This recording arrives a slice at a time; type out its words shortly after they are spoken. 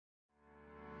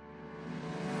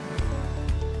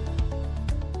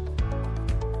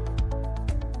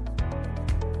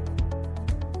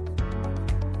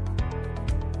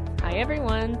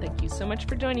everyone. Thank you so much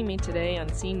for joining me today on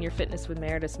Senior Fitness with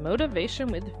Meredith, Motivation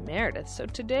with Meredith. So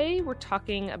today we're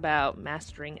talking about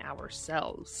mastering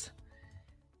ourselves.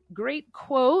 Great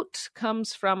quote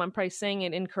comes from, I'm probably saying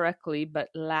it incorrectly, but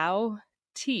Lao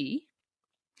Tzu.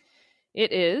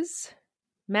 It is,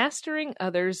 mastering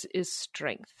others is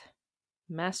strength.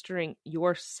 Mastering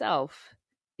yourself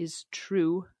is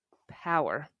true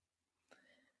power.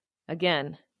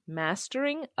 Again,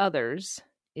 mastering others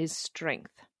is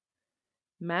strength.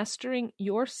 Mastering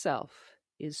yourself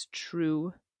is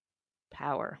true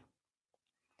power.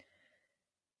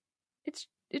 It's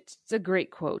a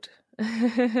great quote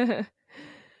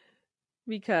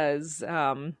because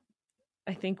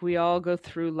I think we all go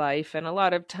through life, and a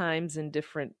lot of times in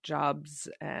different jobs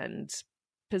and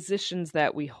positions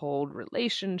that we hold,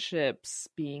 relationships,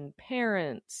 being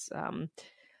parents,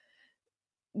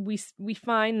 we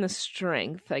find the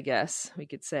strength, I guess we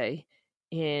could say,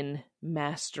 in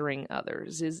mastering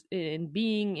others, is in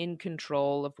being in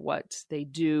control of what they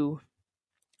do,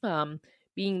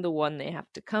 being the one they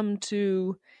have to come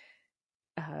to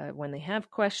when they have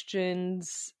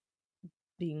questions,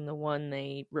 being the one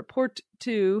they report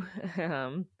to,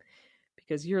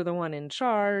 because you're the one in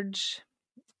charge.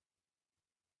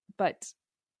 But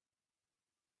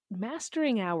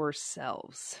mastering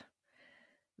ourselves,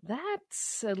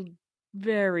 that's a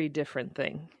very different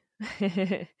thing.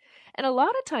 And a lot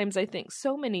of times I think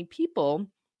so many people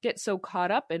get so caught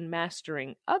up in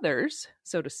mastering others,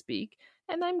 so to speak.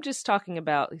 And I'm just talking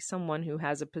about someone who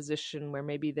has a position where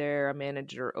maybe they're a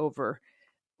manager over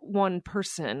one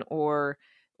person or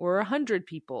 100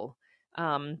 people.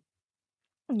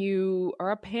 You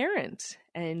are a parent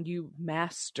and you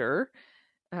master,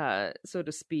 so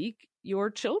to speak,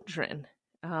 your children.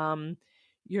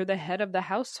 You're the head of the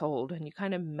household and you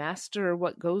kind of master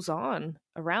what goes on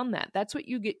around that. That's what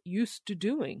you get used to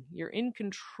doing. You're in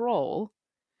control,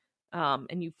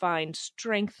 and you find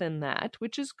strength in that,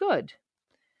 which is good.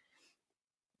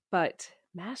 But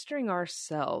mastering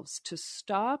ourselves, to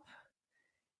stop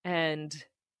and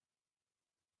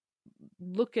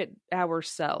look at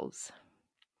ourselves,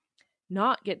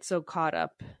 not get so caught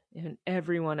up in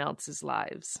everyone else's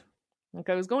lives. Like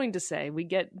I was going to say,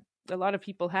 a lot of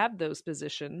people have those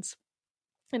positions,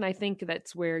 and I think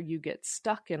that's where you get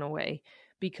stuck in a way,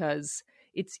 because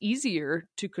it's easier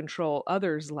to control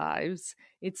others' lives.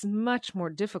 It's much more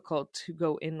difficult to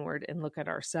go inward and look at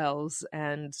ourselves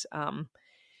and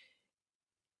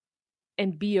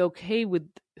be okay with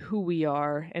who we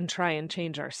are and try and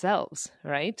change ourselves,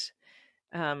 right?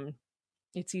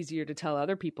 It's easier to tell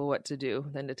other people what to do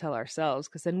than to tell ourselves,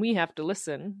 because then we have to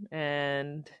listen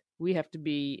and we have to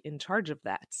be in charge of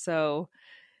that. So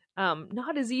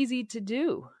not as easy to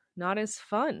do, not as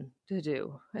fun to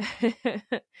do.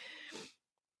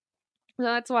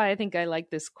 That's why I think I like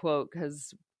this quote,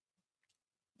 because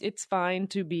it's fine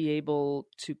to be able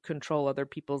to control other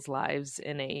people's lives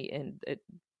in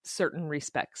certain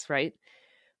respects, right?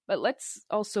 But let's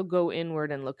also go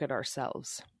inward and look at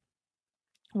ourselves.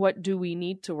 What do we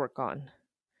need to work on?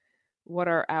 What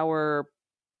are our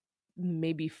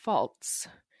maybe faults?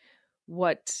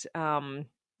 What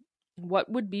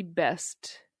would be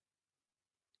best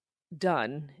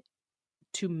done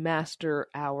to master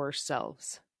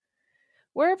ourselves?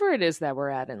 Wherever it is that we're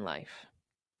at in life.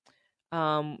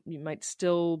 You might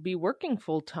still be working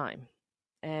full time.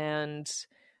 And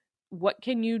what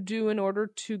can you do in order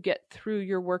to get through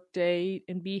your workday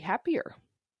and be happier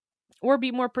or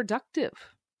be more productive?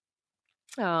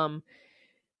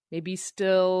 Maybe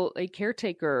still a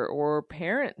caretaker or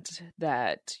parent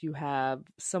that you have,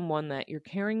 someone that you're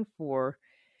caring for.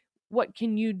 What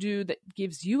can you do that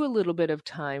gives you a little bit of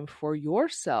time for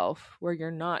yourself, where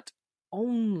you're not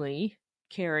only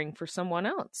caring for someone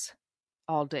else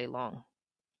all day long?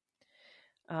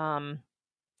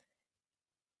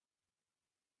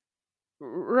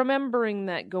 Remembering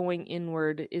that going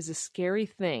inward is a scary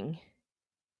thing,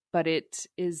 but it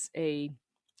is a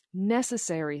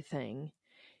necessary thing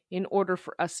in order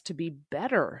for us to be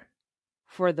better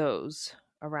for those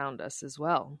around us as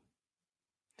well.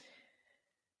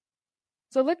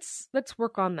 So let's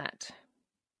work on that.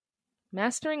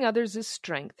 Mastering others is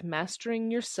strength.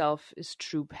 Mastering yourself is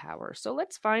true power. So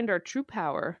let's find our true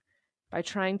power by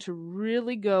trying to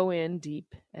really go in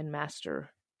deep and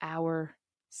master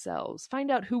ourselves.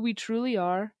 Find out who we truly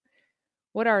are,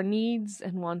 what our needs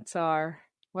and wants are,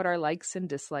 what our likes and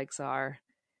dislikes are,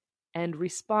 and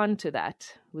respond to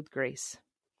that with grace.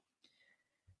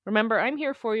 Remember, I'm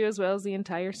here for you as well as the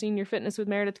entire Senior Fitness with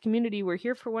Meredith community. We're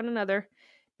here for one another.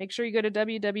 Make sure you go to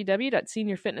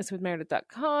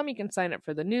www.seniorfitnesswithmeredith.com. You can sign up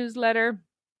for the newsletter.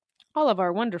 all of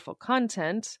our wonderful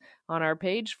content on our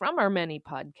page, from our many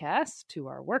podcasts to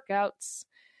our workouts.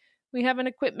 We have an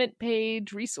equipment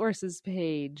page, resources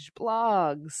page,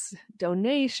 blogs,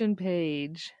 donation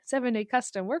page, 7-day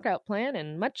custom workout plan,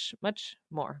 and much, much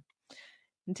more.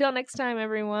 Until next time,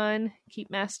 everyone, keep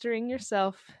mastering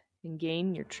yourself and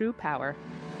gain your true power.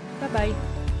 Bye-bye.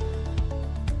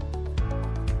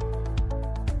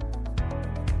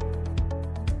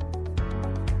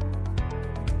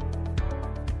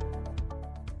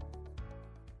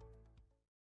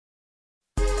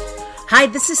 Hi,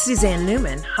 this is Suzanne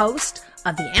Newman, host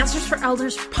of the Answers for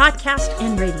Elders podcast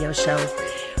and radio show.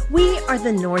 We are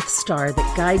the North Star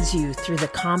that guides you through the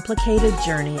complicated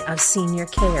journey of senior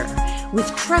care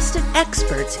with trusted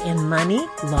experts in money,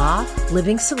 law,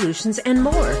 living solutions, and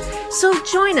more. So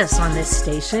join us on this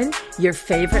station, your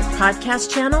favorite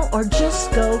podcast channel, or just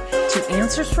go to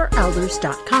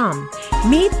AnswersForElders.com.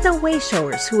 Meet the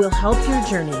Wayshowers who will help your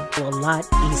journey go a lot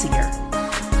easier.